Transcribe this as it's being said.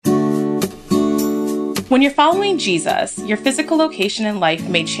When you're following Jesus, your physical location in life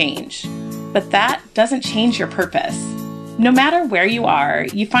may change, but that doesn't change your purpose. No matter where you are,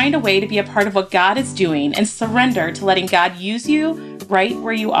 you find a way to be a part of what God is doing and surrender to letting God use you right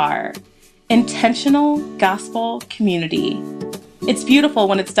where you are. Intentional gospel community. It's beautiful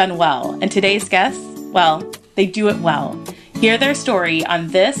when it's done well, and today's guests, well, they do it well. Hear their story on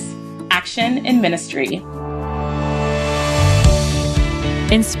this Action in Ministry.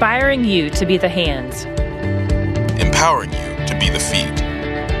 Inspiring you to be the hands. Empowering you to be the feet.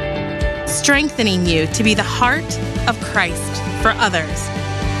 Strengthening you to be the heart of Christ for others.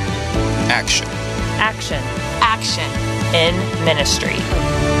 Action. Action. Action. In ministry.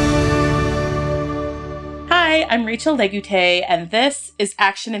 Hi, I'm Rachel Legute, and this is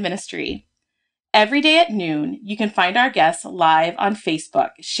Action in Ministry. Every day at noon, you can find our guests live on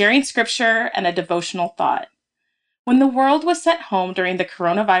Facebook, sharing scripture and a devotional thought. When the world was sent home during the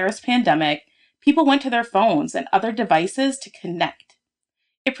coronavirus pandemic, people went to their phones and other devices to connect.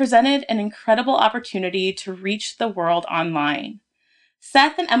 It presented an incredible opportunity to reach the world online.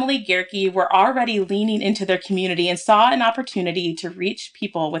 Seth and Emily Gehrke were already leaning into their community and saw an opportunity to reach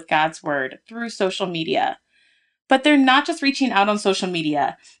people with God's word through social media. But they're not just reaching out on social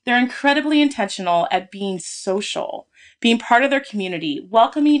media. They're incredibly intentional at being social, being part of their community,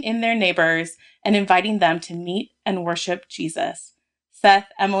 welcoming in their neighbors, and inviting them to meet and worship Jesus. Seth,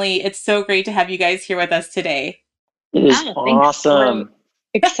 Emily, it's so great to have you guys here with us today. It is awesome.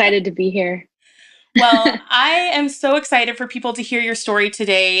 Excited to be here. Well, I am so excited for people to hear your story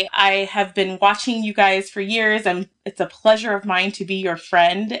today. I have been watching you guys for years, and it's a pleasure of mine to be your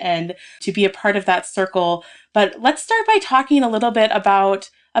friend and to be a part of that circle. But let's start by talking a little bit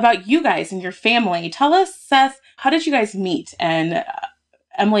about you guys and your family. Tell us, Seth, how did you guys meet? And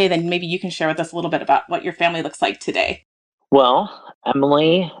Emily, then maybe you can share with us a little bit about what your family looks like today. Well,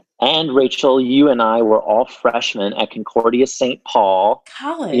 Emily and Rachel, you and I were all freshmen at Concordia St. Paul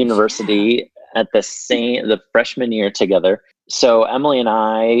College University at the freshman year together. So Emily and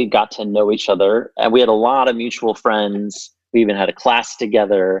I got to know each other, and we had a lot of mutual friends. We even had a class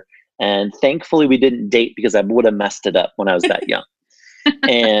together, and thankfully we didn't date because I would have messed it up when I was that young.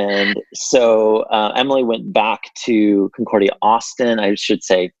 And so Emily went back to Concordia Austin. I should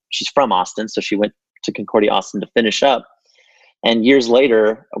say she's from Austin, so she went to Concordia Austin to finish up. And years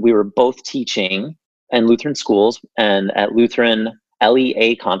later, we were both teaching in Lutheran schools, and at Lutheran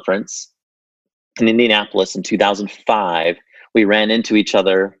LEA conference in Indianapolis in 2005, we ran into each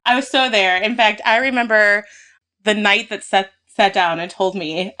other. I was so there. In fact, I remember the night that Seth sat down and told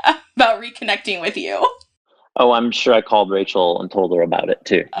me about reconnecting with you. Oh, I'm sure I called Rachel and told her about it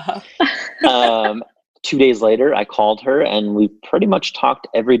too. Uh-huh. 2 days later, I called her, and we pretty much talked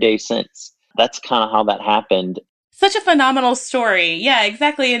every day since. That's kind of how that happened. Such a phenomenal story. Yeah,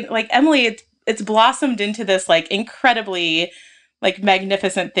 exactly. And like Emily, it's blossomed into this like incredibly like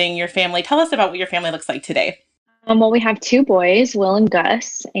magnificent thing, your family. Tell us about what your family looks like today. Well, we have two boys, Will and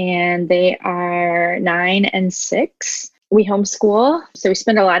Gus, and they are 9 and 6. We homeschool, so we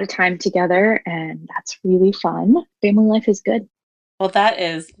spend a lot of time together, and that's really fun. Family life is good. Well, that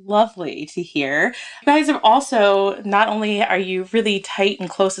is lovely to hear. You guys are also, not only are you really tight and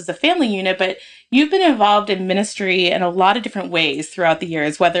close as a family unit, but you've been involved in ministry in a lot of different ways throughout the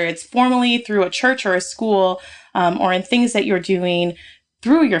years, whether it's formally through a church or a school, or in things that you're doing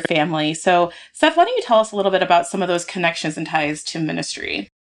through your family. So, Seth, why don't you tell us a little bit about some of those connections and ties to ministry?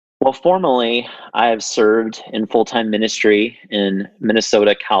 Well, formally, I have served in full-time ministry in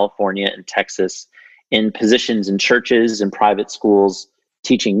Minnesota, California, and Texas in positions in churches and private schools,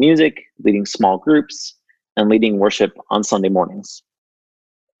 teaching music, leading small groups, and leading worship on Sunday mornings.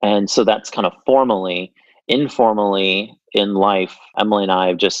 And so that's kind of formally. Informally in life, Emily and I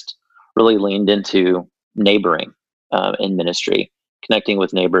have just really leaned into neighboring in ministry, connecting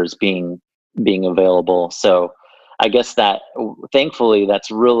with neighbors, being available. So I guess that thankfully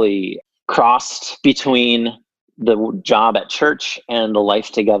that's really crossed between the job at church and the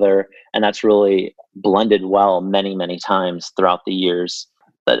life together. And that's really blended well many, many times throughout the years.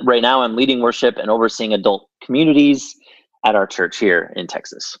 But right now I'm leading worship and overseeing adult communities at our church here in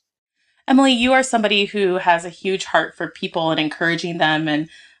Texas. Emily, you are somebody who has a huge heart for people and encouraging them and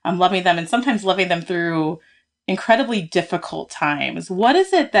loving them and sometimes loving them through incredibly difficult times. What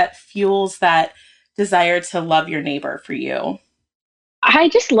is it that fuels that desire to love your neighbor for you? I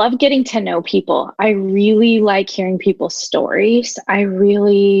just love getting to know people. I really like hearing people's stories. I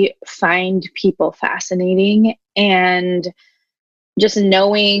really find people fascinating, and just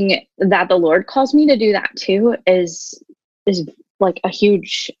knowing that the Lord calls me to do that too is like a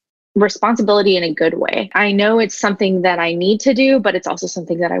huge responsibility in a good way. I know it's something that I need to do, but it's also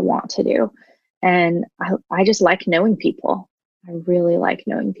something that I want to do. And I just like knowing people. I really like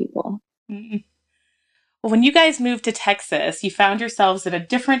knowing people. Mm. Well, when you guys moved to Texas, you found yourselves in a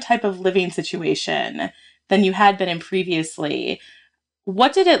different type of living situation than you had been in previously.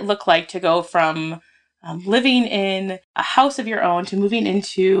 What did it look like to go from living in a house of your own to moving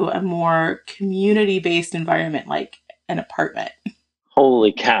into a more community-based environment like an apartment?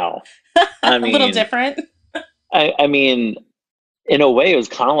 Holy cow. A little different. I mean, in a way, it was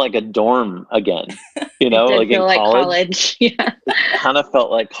kind of like a dorm again, It did like feel in like college. Yeah. It kind of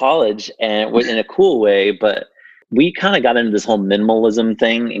felt like college, and it was in a cool way. But we kind of got into this whole minimalism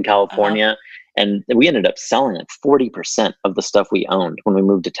thing in California, and we ended up selling like 40% of the stuff we owned when we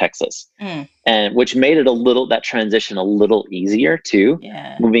moved to Texas, and which made it that transition a little easier too.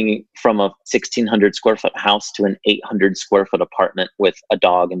 Yeah. Moving from a 1,600 square foot house to an 800 square foot apartment with a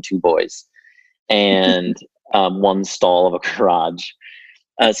dog and 2 boys, and one stall of a garage.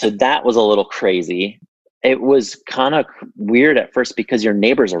 So that was a little crazy. It was kind of weird at first because your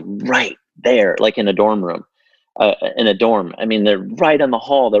neighbors are right there, like in a dorm room, in a dorm. I mean, they're right in the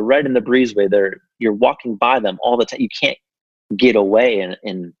hall. They're right in the breezeway. You're walking by them all the time. You can't get away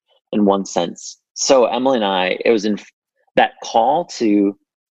in one sense. So Emily and I, it was in that call to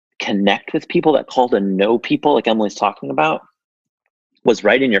connect with people, that call to know people like Emily's talking about, was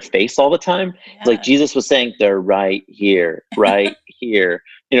right in your face all the time. Yeah. It's like Jesus was saying, they're right here, right here.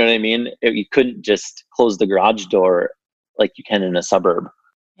 You know what I mean? You couldn't just close the garage door like you can in a suburb.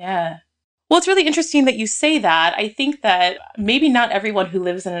 Yeah. Well, it's really interesting that you say that. I think that maybe not everyone who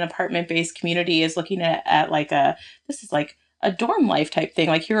lives in an apartment-based community is looking at like this is like a dorm life type thing.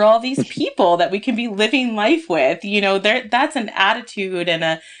 Like, here are all these people that we can be living life with. That's an attitude and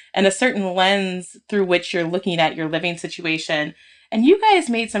a certain lens through which you're looking at your living situation. And you guys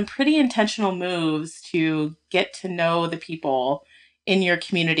made some pretty intentional moves to get to know the people in your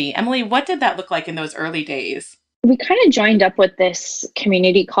community. Emily, what did that look like in those early days? We kind of joined up with this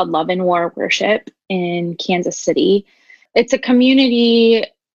community called Love and War Worship in Kansas City. It's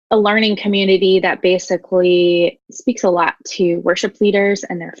a learning community that basically speaks a lot to worship leaders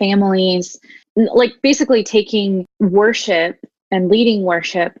and their families, like basically taking worship and leading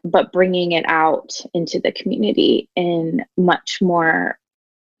worship, but bringing it out into the community in much more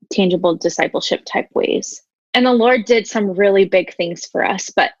tangible discipleship type ways. And the Lord did some really big things for us.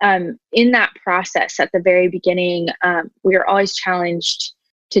 But in that process, at the very beginning, we were always challenged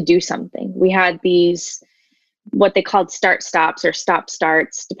to do something. We had these, what they called start stops or stop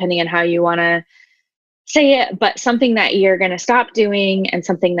starts, depending on how you want to say it, but something that you're going to stop doing and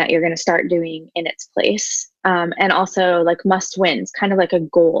something that you're going to start doing in its place. And also like must wins, kind of like a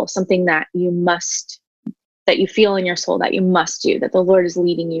goal, something that that you feel in your soul that you must do, that the Lord is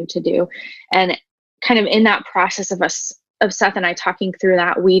leading you to do. And kind of in that process of Seth and I talking through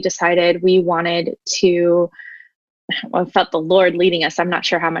that, we decided we wanted to, I felt the Lord leading us. I'm not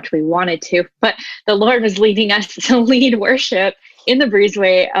sure how much we wanted to, but the Lord was leading us to lead worship in the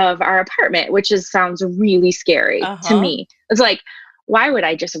breezeway of our apartment, which sounds really scary to me. It's like, why would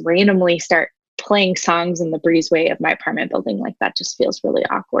I just randomly start playing songs in the breezeway of my apartment building? Like, that just feels really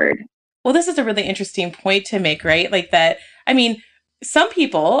awkward. Well, this is a really interesting point to make, right? Like that, I mean, some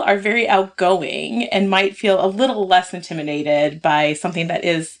people are very outgoing and might feel a little less intimidated by something that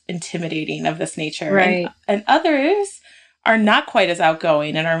is intimidating of this nature. Right. And others are not quite as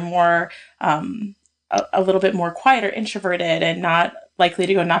outgoing and are more, a little bit more quiet or introverted and not likely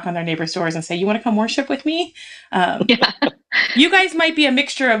to go knock on their neighbors' doors and say, you want to come worship with me? Yeah. You guys might be a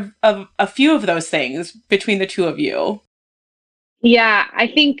mixture of a few of those things between the two of you. Yeah, I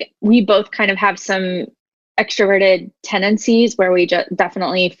think we both kind of have some extroverted tendencies where we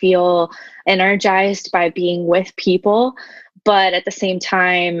definitely feel energized by being with people. But at the same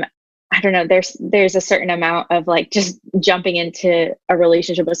time, I don't know, there's a certain amount of like just jumping into a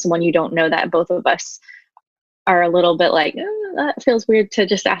relationship with someone you don't know that both of us are a little bit like, that feels weird to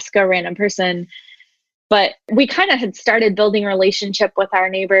just ask a random person. But we kind of had started building a relationship with our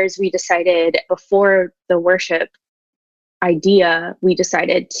neighbors. We decided before the worship idea, we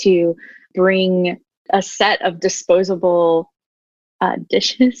decided to bring a set of disposable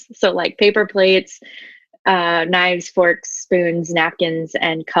dishes. So like paper plates, knives, forks, spoons, napkins,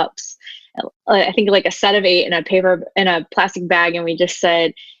 and cups. I think like a set of 8 in a plastic bag. And we just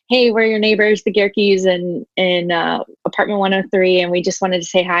said, hey, we're your neighbors, the Gerkes in apartment 103. And we just wanted to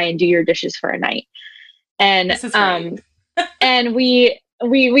say hi and do your dishes for a night. And, this is great. And we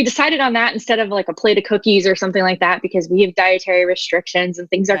decided on that instead of like a plate of cookies or something like that, because we have dietary restrictions and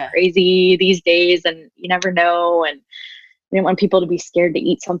things are crazy these days and you never know. And We didn't want people to be scared to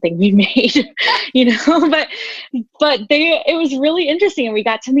eat something we made, it was really interesting. And we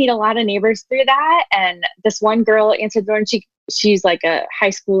got to meet a lot of neighbors through that. And this one girl answered the door, and she's like a high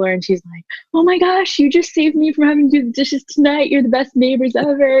schooler, and she's like, "Oh my gosh, you just saved me from having to do the dishes tonight. You're the best neighbors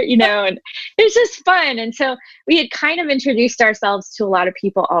ever," and it's just fun. And so we had kind of introduced ourselves to a lot of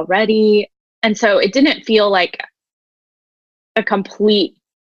people already. And so it didn't feel like a complete,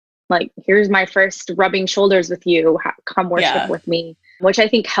 like, here's my first rubbing shoulders with you, come worship with me, which I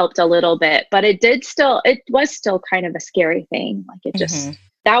think helped a little bit. But it was still kind of a scary thing. Like, it just,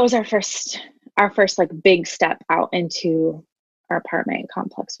 that was our first like big step out into our apartment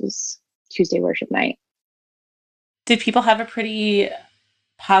complex, was Tuesday worship night. Did people have a pretty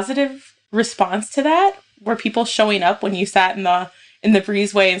positive response to that? Were people showing up when you sat in the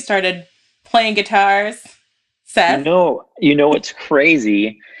breezeway and started playing guitars? Seth? What's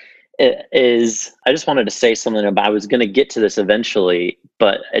crazy is, I just wanted to say something about, I was going to get to this eventually,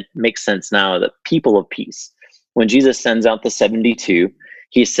 but it makes sense now, that people of peace, when Jesus sends out the 72,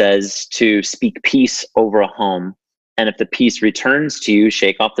 he says to speak peace over a home. And if the peace returns to you,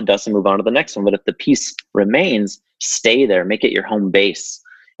 shake off the dust and move on to the next one. But if the peace remains, stay there, make it your home base,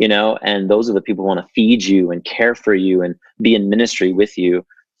 and those are the people who want to feed you and care for you and be in ministry with you.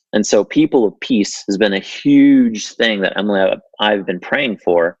 And so people of peace has been a huge thing that Emily, I've been praying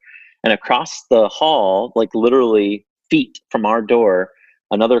for. And across the hall, like literally feet from our door,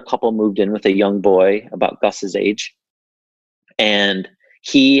 another couple moved in with a young boy about Gus's age. And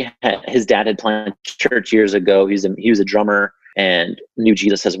his dad had planted church years ago. He was a drummer and knew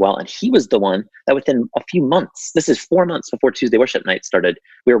Jesus as well. And he was the one that within a few months, this is 4 months before Tuesday worship night started,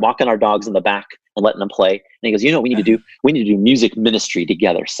 we were walking our dogs in the back and letting them play. And he goes, what we need to do? We need to do music ministry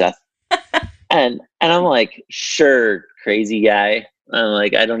together, Seth. and I'm like, sure, crazy guy. I'm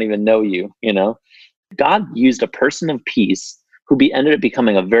like, I don't even know you, God used a person of peace who ended up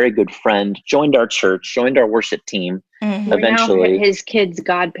becoming a very good friend, joined our church, joined our worship team. Eventually. We're now his kids'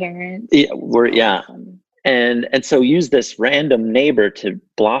 godparents. Yeah. And so use this random neighbor to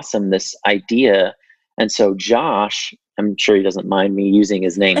blossom this idea. And so Josh, I'm sure he doesn't mind me using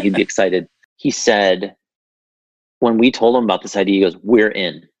his name, he'd be excited. He said, when we told him about this idea, he goes, "We're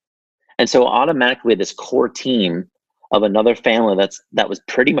in." And so automatically this core team of another family that was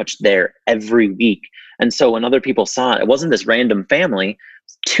pretty much there every week. And so when other people saw it, it wasn't this random family,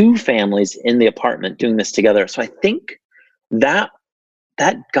 2 families in the apartment doing this together. So I think that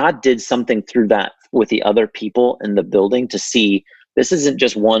God did something through that with the other people in the building to see this isn't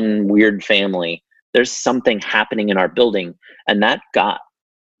just one weird family. There's something happening in our building. And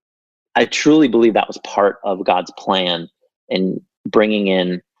I truly believe that was part of God's plan in bringing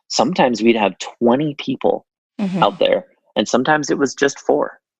in, sometimes we'd have 20 people out there, and sometimes it was just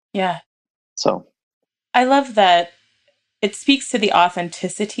 4. Yeah. So I love that it speaks to the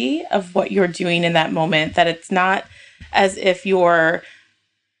authenticity of what you're doing in that moment, that it's not as if you're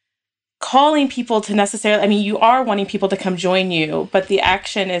calling people to necessarily, you are wanting people to come join you, but the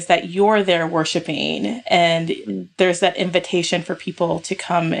action is that you're there worshiping, and there's that invitation for people to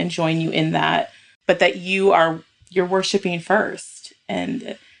come and join you in that, but that you're worshiping first.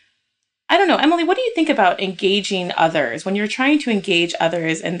 And I don't know, Emily, what do you think about engaging others when you're trying to engage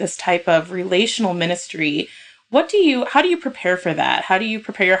others in this type of relational ministry? How do you prepare for that? How do you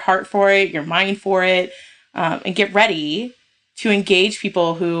prepare your heart for it, your mind for it, and get ready to engage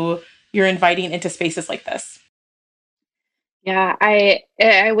people who you're inviting into spaces like this? Yeah,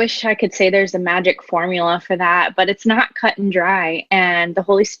 I wish I could say there's a magic formula for that, but it's not cut and dry. And the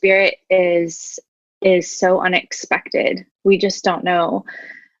Holy Spirit is so unexpected. We just don't know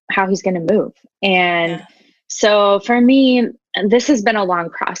how he's going to move. And so for me, this has been a long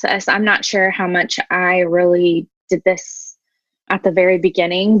process. I'm not sure how much I really did this at the very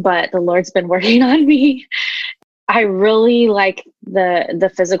beginning, but the Lord's been working on me. I really like the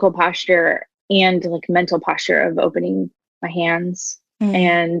physical posture and like mental posture of opening my hands.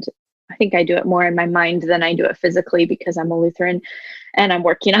 And I think I do it more in my mind than I do it physically, because I'm a Lutheran and I'm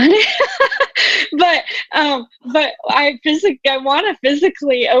working on it. but I want to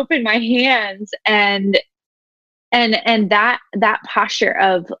physically open my hands and that posture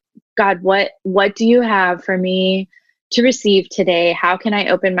of, God, what do you have for me to receive today? How can I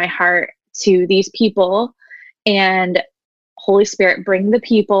open my heart to these people? And Holy Spirit, bring the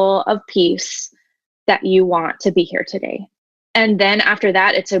people of peace that you want to be here today. And then after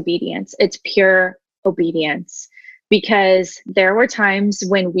that, it's obedience. It's pure obedience, because there were times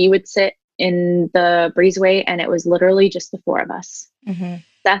when we would sit in the breezeway and it was literally just the 4 of us,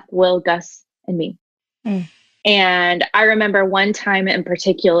 Seth, Will, Gus, and me. And I remember one time in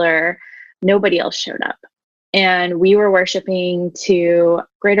particular, nobody else showed up. and we were worshiping to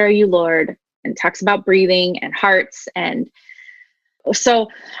Great Are You, Lord, and talks about breathing and hearts. And so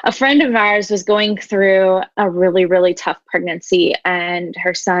a friend of ours was going through a really, really tough pregnancy, and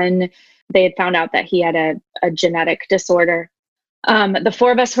her son, they had found out that he had a genetic disorder. The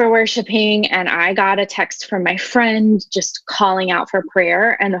four of us were worshiping, and I got a text from my friend just calling out for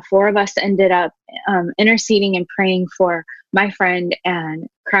prayer. And the four of us ended up interceding and praying for my friend and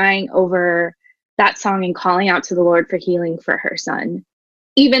crying over that song and calling out to the Lord for healing for her son.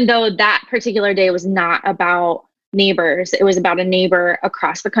 Even though that particular day was not about neighbors, it was about a neighbor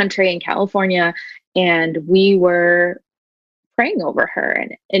across the country in California. And we were praying over her,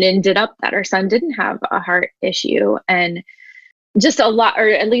 and it ended up that her son didn't have a heart issue, and just a lot, or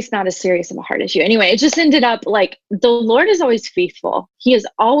at least not as serious of a heart issue. Anyway, it just ended up like the Lord is always faithful. He is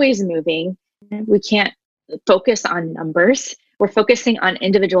always moving. We can't focus on numbers. We're focusing on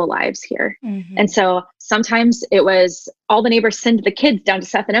individual lives here. Mm-hmm. And so sometimes it was all the neighbors send the kids down to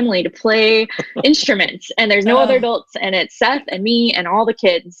Seth and Emily to play instruments, and there's no other adults, and it's Seth and me and all the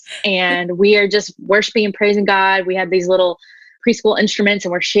kids. And we are just worshiping and praising God. We had these little preschool instruments,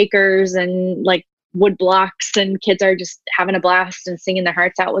 and we're shakers and like wood blocks, and kids are just having a blast and singing their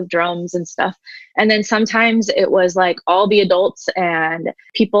hearts out with drums and stuff. And then sometimes it was like all the adults and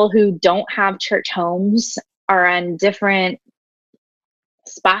people who don't have church homes are on different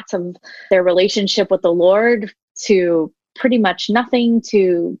spots of their relationship with the Lord, to pretty much nothing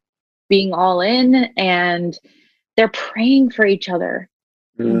to being all in, and they're praying for each other.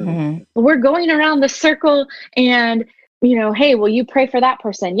 Mm-hmm. We're going around the circle and, you know, hey, will you pray for that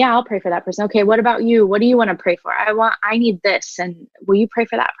person? Yeah, I'll pray for that person. Okay, what about you? What do you want to pray for? I need this. And will you pray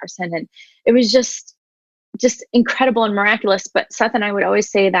for that person? And it was just incredible and miraculous. But Seth and I would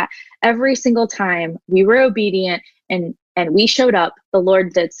always say that every single time we were obedient and we showed up, the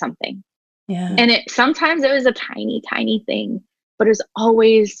Lord did something. Yeah. And sometimes it was a tiny, tiny thing, but it was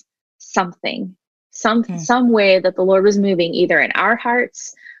always something, some way that the Lord was moving, either in our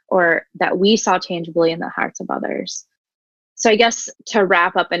hearts or that we saw tangibly in the hearts of others. So I guess to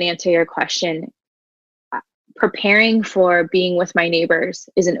wrap up and answer your question, preparing for being with my neighbors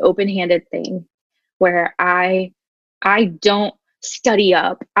is an open-handed thing where I don't study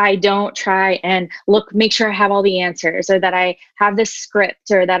up. I don't try and make sure I have all the answers, or that I have this script,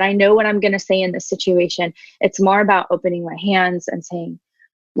 or that I know what I'm going to say in this situation. It's more about opening my hands and saying,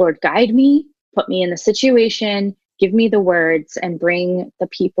 Lord, guide me, put me in the situation, give me the words, and bring the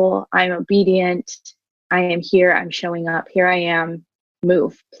people. I'm obedient. I am here. I'm showing up. Here I am.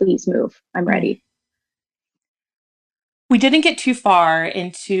 Move. Please move. I'm ready. We didn't get too far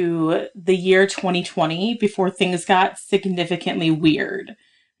into the year 2020 before things got significantly weird.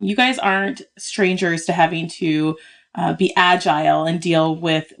 You guys aren't strangers to having to be agile and deal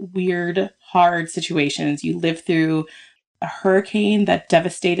with weird, hard situations. You lived through a hurricane that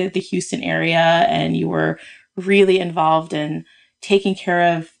devastated the Houston area, and you were really involved in taking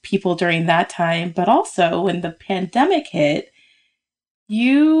care of people during that time. But also when the pandemic hit,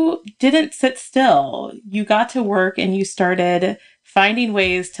 you didn't sit still. You got to work and you started finding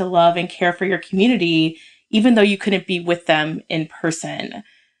ways to love and care for your community, even though you couldn't be with them in person.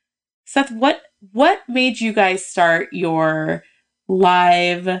 Seth, what made you guys start your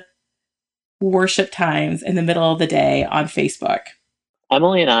live worship times in the middle of the day on Facebook?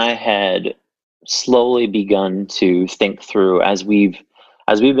 Emily and I had slowly begun to think through, as we've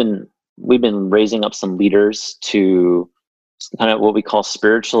been raising up some leaders to kind of what we call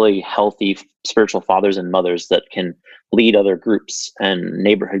spiritually healthy spiritual fathers and mothers that can lead other groups and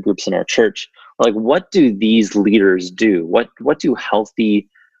neighborhood groups in our church. We're like, what do these leaders do? What do healthy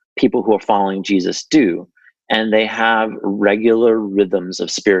people who are following Jesus do? And they have regular rhythms of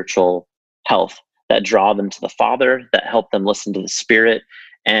spiritual health that draw them to the Father, that help them listen to the Spirit,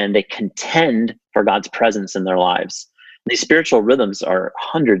 and they contend for God's presence in their lives. These spiritual rhythms are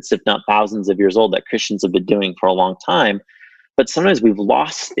hundreds, if not thousands of years old, that Christians have been doing for a long time. But sometimes we've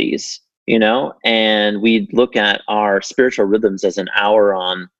lost these, and we look at our spiritual rhythms as an hour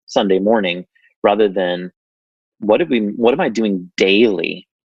on Sunday morning rather than what am I doing daily?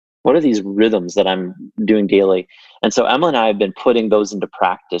 What are these rhythms that I'm doing daily? And so Emma and I have been putting those into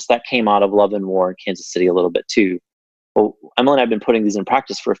practice. That came out of Love and War in Kansas City a little bit too. Well, Emma and I have been putting these in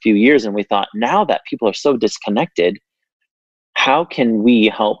practice for a few years, and we thought, now that people are so disconnected, how can we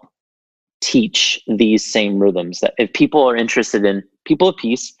help teach these same rhythms? That if people are interested in, people of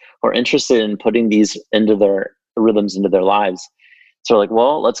peace are interested in putting these into their rhythms into their lives. So we're like,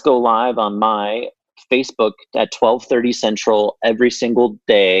 well, let's go live on my Facebook at 12:30 Central every single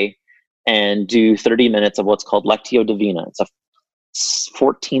day and do 30 minutes of what's called Lectio Divina. It's a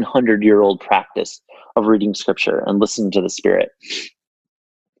 1,400-year-old practice of reading scripture and listening to the Spirit.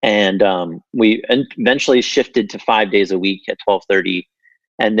 And we eventually shifted to 5 days a week at 12:30.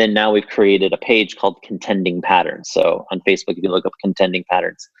 And then now we've created a page called Contending Patterns. So on Facebook, you can look up Contending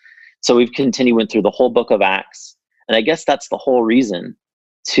Patterns. So we've went through the whole book of Acts. And I guess that's the whole reason,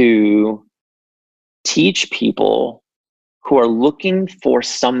 to teach people who are looking for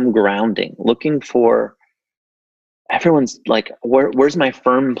some grounding, looking for, everyone's like, where's my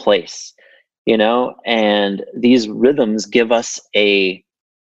firm place? And these rhythms give us a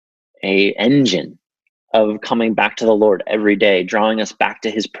engine of coming back to the Lord every day, drawing us back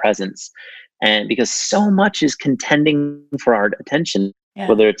to his presence. And because so much is contending for our attention,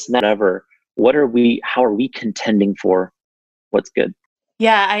 whether it's not ever, how are we contending for what's good?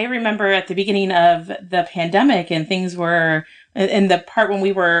 Yeah, I remember at the beginning of the pandemic, and things were in the part when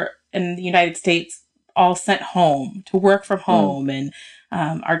we were in the United States all sent home to work from home, and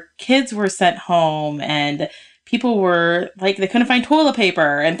our kids were sent home, and people were like, they couldn't find toilet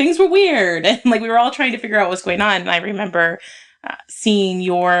paper, and things were weird. And like, we were all trying to figure out what's going on. And I remember seeing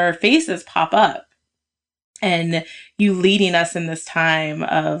your faces pop up and you leading us in this time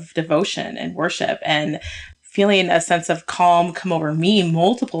of devotion and worship, and feeling a sense of calm come over me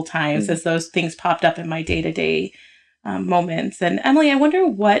multiple times as those things popped up in my day-to-day moments. And Emily, I wonder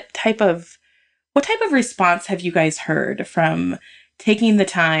what type of response have you guys heard from taking the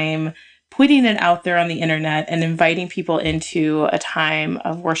time, putting it out there on the internet, and inviting people into a time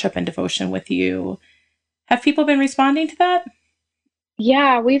of worship and devotion with you? Have people been responding to that?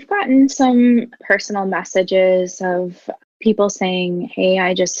 Yeah, we've gotten some personal messages of people saying, hey,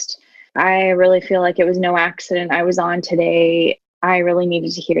 I really feel like it was no accident I was on today. I really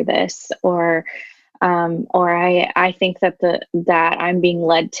needed to hear this. Or I think that I'm being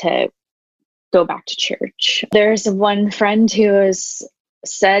led to go back to church. There's one friend who has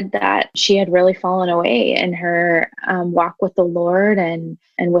said that she had really fallen away in her walk with the Lord and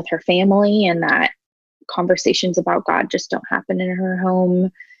with her family, and that conversations about God just don't happen in her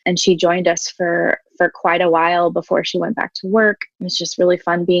home. And she joined us for quite a while before she went back to work. It was just really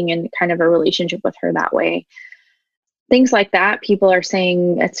fun being in kind of a relationship with her that way. Things like that. People are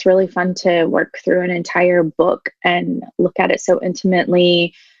saying it's really fun to work through an entire book and look at it so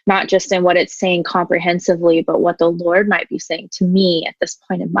intimately, not just in what it's saying comprehensively, but what the Lord might be saying to me at this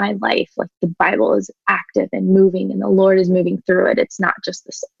point in my life. Like, the Bible is active and moving, and the Lord is moving through it. It's not just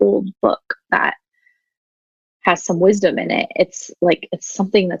this old book that has some wisdom in it. It's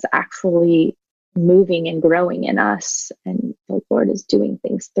something that's actually moving and growing in us, and the Lord is doing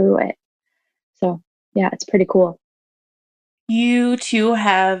things through it. So yeah, it's pretty cool. You too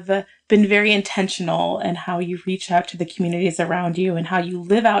have been very intentional in how you reach out to the communities around you and how you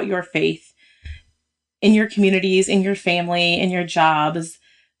live out your faith in your communities, in your family, in your jobs,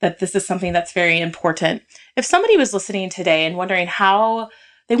 that this is something that's very important. If somebody was listening today and wondering how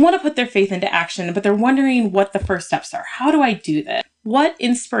they want to put their faith into action, but they're wondering what the first steps are, how do I do this? What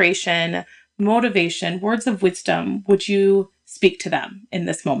inspiration, motivation, words of wisdom would you speak to them in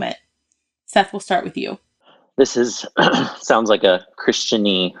this moment? Seth, we'll start with you. This is sounds like a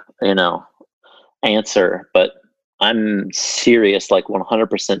Christian-y, answer, but I'm serious, like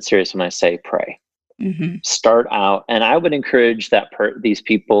 100% serious when I say pray. Mm-hmm. Start out, and I would encourage these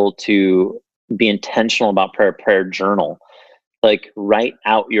people to be intentional about prayer journal. Like, write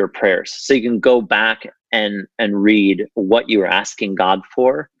out your prayers so you can go back and read what you were asking God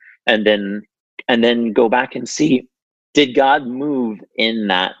for, and then go back and see, did God move in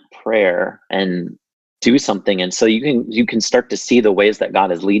that prayer and do something? And so you can start to see the ways that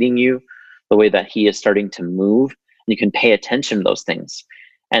God is leading you, the way that he is starting to move, and you can pay attention to those things.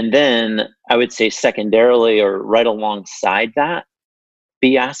 And then I would say secondarily, or right alongside that,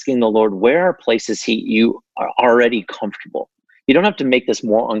 be asking the Lord, where are places you are already comfortable? You don't have to make this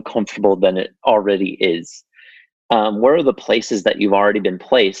more uncomfortable than it already is. Where are the places that you've already been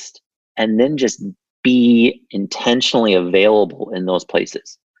placed? And then just be intentionally available in those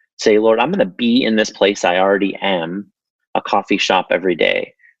places. Say, Lord, I'm going to be in this place I already am, a coffee shop every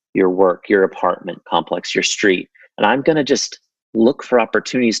day, your work, your apartment complex, your street. And I'm going to just look for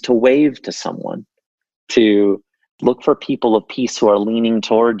opportunities to wave to someone, to look for people of peace who are leaning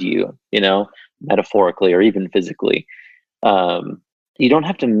toward you, metaphorically or even physically. You don't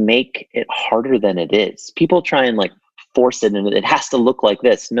have to make it harder than it is. People try and force it, and it has to look like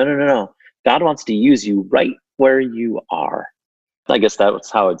this. No. God wants to use you right where you are. I guess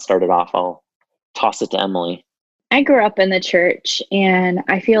that's how it started off. I'll toss it to Emily. I grew up in the church, and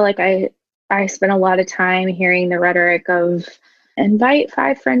I feel like I spent a lot of time hearing the rhetoric of invite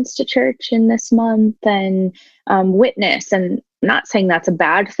 5 friends to church in this month and witness. And not saying that's a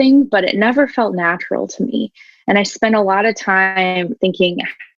bad thing, but it never felt natural to me. And I spent a lot of time thinking,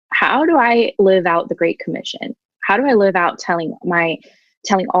 how do I live out the Great Commission? How do I live out telling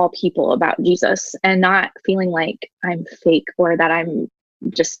all people about Jesus and not feeling like I'm fake or that I'm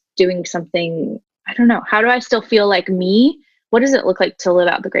just doing something? I don't know. How do I still feel like me? What does it look like to live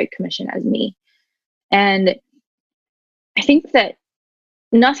out the Great Commission as me? And I think that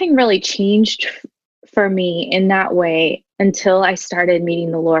nothing really changed for me in that way until I started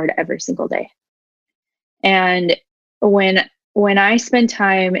meeting the Lord every single day. And when I spend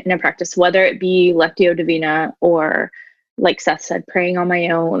time in a practice, whether it be Lectio Divina or, like Seth said, praying on my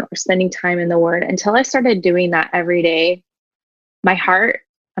own or spending time in the Word, until I started doing that every day, my heart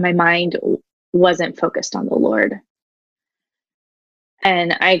and my mind wasn't focused on the Lord.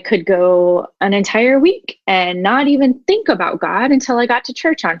 And I could go an entire week and not even think about God until I got to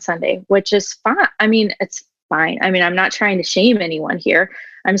church on Sunday, which is fine. I mean, it's fine. I mean, I'm not trying to shame anyone here.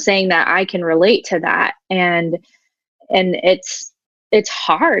 I'm saying that I can relate to that. And it's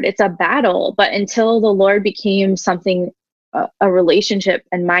hard. It's a battle. But until the Lord became something, a relationship,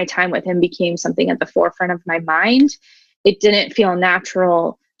 and my time with him became something at the forefront of my mind, it didn't feel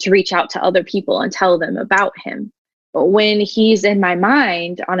natural to reach out to other people and tell them about him. But when he's in my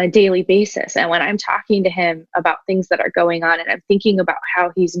mind on a daily basis, and when I'm talking to him about things that are going on and I'm thinking about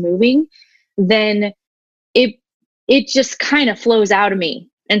how he's moving, then it just kind of flows out of me.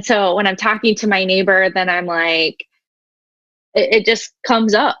 And so when I'm talking to my neighbor, then I'm like, it just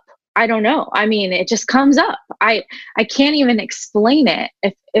comes up. I don't know. I mean, it just comes up. I can't even explain it.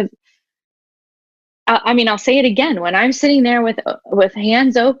 I mean, I'll say it again. When I'm sitting there with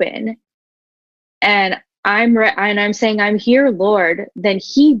hands open and I'm saying, I'm here, Lord, then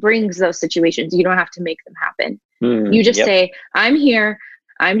he brings those situations. You don't have to make them happen. You just say, I'm here,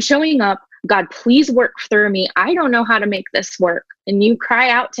 I'm showing up. God, please work through me. I don't know how to make this work. And you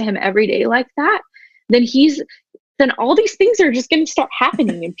cry out to him every day like that, then all these things are just going to start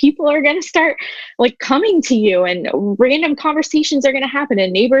happening, and people are going to start like coming to you, and random conversations are going to happen,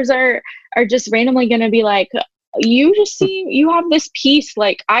 and neighbors are just randomly going to be like, you have this peace.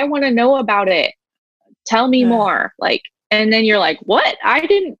 Like, I want to know about it. Tell me more. Like, and then you're like, what? I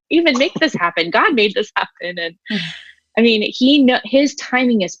didn't even make this happen. God made this happen. And I mean, his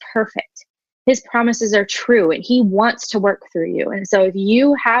timing is perfect. His promises are true, and he wants to work through you. And so if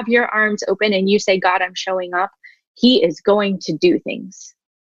you have your arms open and you say, God, I'm showing up, he is going to do things.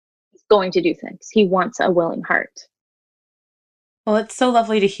 He's going to do things. He wants a willing heart. Well, it's so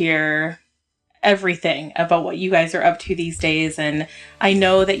lovely to hear everything about what you guys are up to these days. And I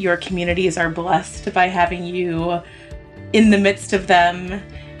know that your communities are blessed by having you in the midst of them.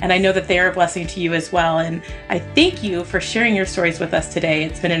 And I know that they are a blessing to you as well. And I thank you for sharing your stories with us today.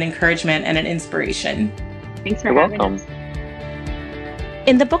 It's been an encouragement and an inspiration. Thanks for having us.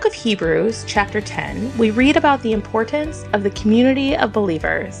 In the book of Hebrews, chapter 10, we read about the importance of the community of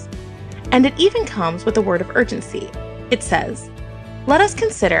believers. And it even comes with a word of urgency. It says, "Let us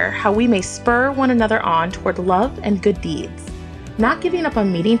consider how we may spur one another on toward love and good deeds, not giving up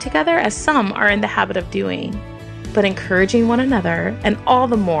on meeting together as some are in the habit of doing, but encouraging one another, and all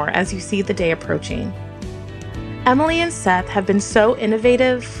the more as you see the day approaching." Emily and Seth have been so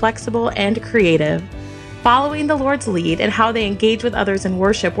innovative, flexible, and creative, following the Lord's lead in how they engage with others in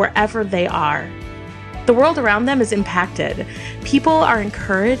worship wherever they are. The world around them is impacted. People are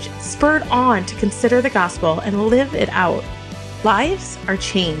encouraged, spurred on to consider the gospel and live it out. Lives are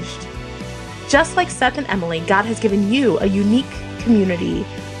changed. Just like Seth and Emily, God has given you a unique community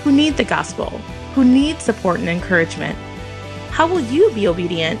who need the gospel, who need support and encouragement. How will you be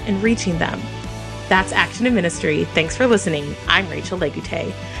obedient in reaching them? That's Action in Ministry. Thanks for listening. I'm Rachel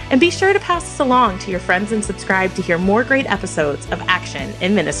Legute. And be sure to pass this along to your friends and subscribe to hear more great episodes of Action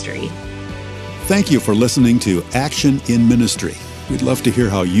in Ministry. Thank you for listening to Action in Ministry. We'd love to hear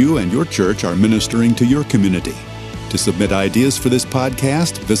how you and your church are ministering to your community. To submit ideas for this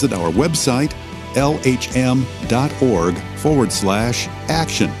podcast, visit our website,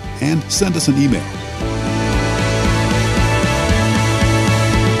 lhm.org/action, and send us an email.